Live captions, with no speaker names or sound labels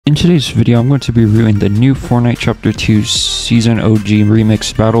In today's video, I'm going to be reviewing the new Fortnite Chapter 2 Season OG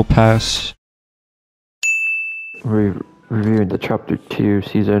Remix Battlepass. Reviewing the Chapter 2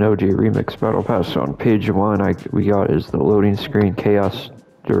 Season OG Remix Battlepass. On page 1, we got is the loading screen Chaos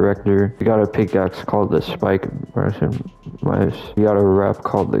Director. We got a pickaxe called the Spike Mice. We got a wrap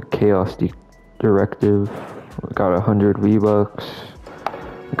called the Chaos Directive. We got 100 V-Bucks.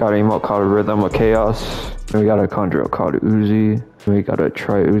 We got an emote called Rhythm of Chaos. We got a conjure called Uzi. We got a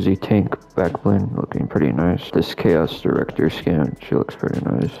Try Uzi tank backblend looking pretty nice. This Chaos Director skin, she looks pretty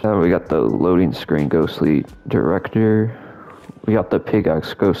nice. Then we got the loading screen Ghostly Director. We got the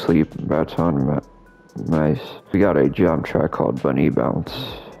pickaxe Ghostly Baton Mice. We got a jump track called Bunny Bounce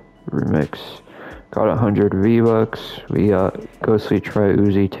Remix. Got 100 V-Bucks. We got Ghostly Try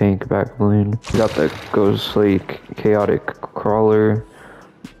Uzi tank backblend. We got the Ghostly Chaotic Crawler.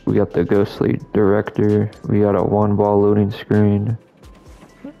 We got the Ghostly Director. We got a 1-ball loading screen,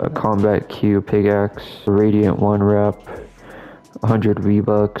 a Combat Q pickaxe, a Radiant 1 wrap, 100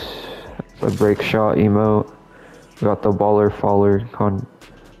 V-Bucks, a Break Shot emote. We got the Baller Faller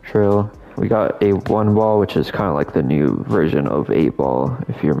Contrail. We got a 1-ball, which is kind of like the new version of 8-ball,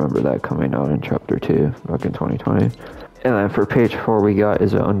 if you remember that coming out in Chapter 2 back in 2020. And then for page 4, we got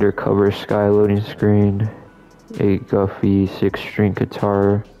is an Undercover Sky loading screen, a Guffy 6-string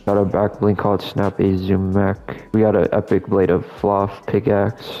guitar, got a back blink called Snap a Zoom Mac. We got an Epic Blade of Floff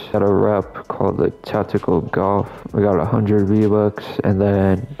pickaxe, got a wrap called the Tactical Golf. We got 100 V-Bucks, and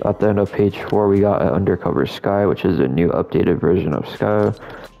then at the end of page 4 we got an Undercover Sky, which is a new updated version of Sky.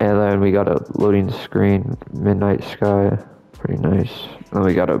 And then we got a loading screen Midnight Sky, pretty nice. And then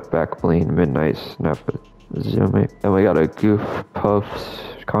we got a back bling Midnight Snap a Zoom Mac. And we got a Goof Puffs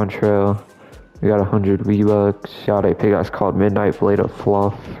Contrail. We got 100 V-Bucks. Got a pickaxe called Midnight Blade of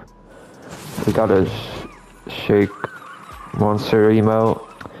Fluff. We got a Shake Monster emote.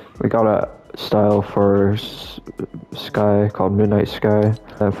 We got a style for Sky called Midnight Sky.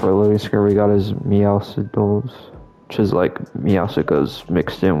 And for loading screen, we got his Meowsicles, which is like Meowsicles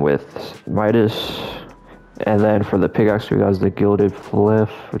mixed in with Midas. And then for the pickaxe, we got the Gilded Fliff,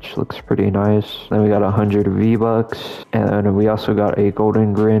 which looks pretty nice. Then we got 100 V-Bucks. And then we also got a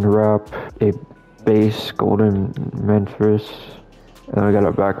Golden Grin wrap, a base Golden Memphis. And then we got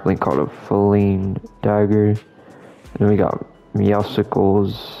a back blink called a Feline Dagger. And then we got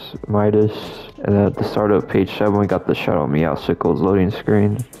Meowsicles Midas. And then at the start of page 7, we got the Shadow Meowsicles loading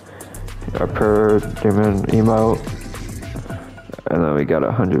screen, a Per Demon emote. And then we got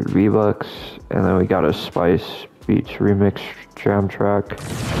 100 V-Bucks. And then we got a Spice Beach Remix Jam Track.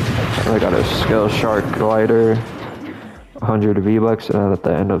 And we got a Skill Shark Glider, 100 V-Bucks. And then at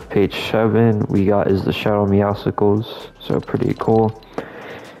the end of page 7, we got is the Shadow Meowsicles. So pretty cool.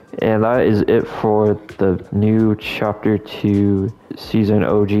 And that is it for the new Chapter 2 Season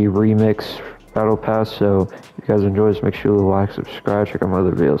OG Remix Battle Pass. So if you guys enjoyed this, make sure to like, subscribe, check out my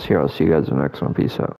other videos here. I'll see you guys in the next one. Peace out.